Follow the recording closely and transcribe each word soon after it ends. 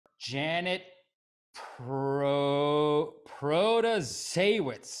Janet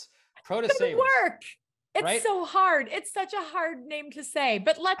Protasiewicz. Good Protasiewicz, work. It's right? so hard. It's such a hard name to say,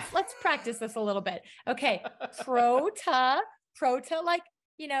 but let's practice this a little bit. Okay. Prota, like,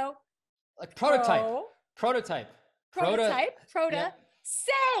 you know, Like prototype, pro, prototype, proto. prototype, prota, Yep,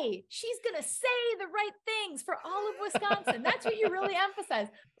 say. She's going to say the right things for all of Wisconsin. That's what you really emphasize.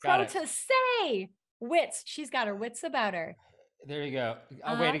 got it. Prota say wits. She's got her wits about her. There you go.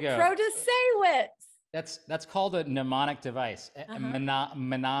 Way to go. Protasiewicz. That's called a mnemonic device, a Uh-huh.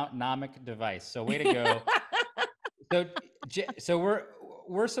 mnemonic device. So way to go. So, so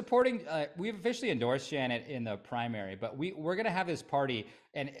we're supporting. We've officially endorsed Janet in the primary, but we're gonna have this party,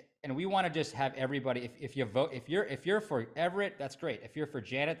 and we want to just have everybody. If you vote, if you're for Everett, that's great. If you're for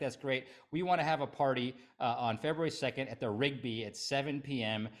Janet, that's great. We want to have a party on February 2nd at the Rigby at 7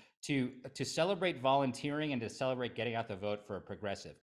 p.m. to celebrate volunteering and to celebrate getting out the vote for a progressive.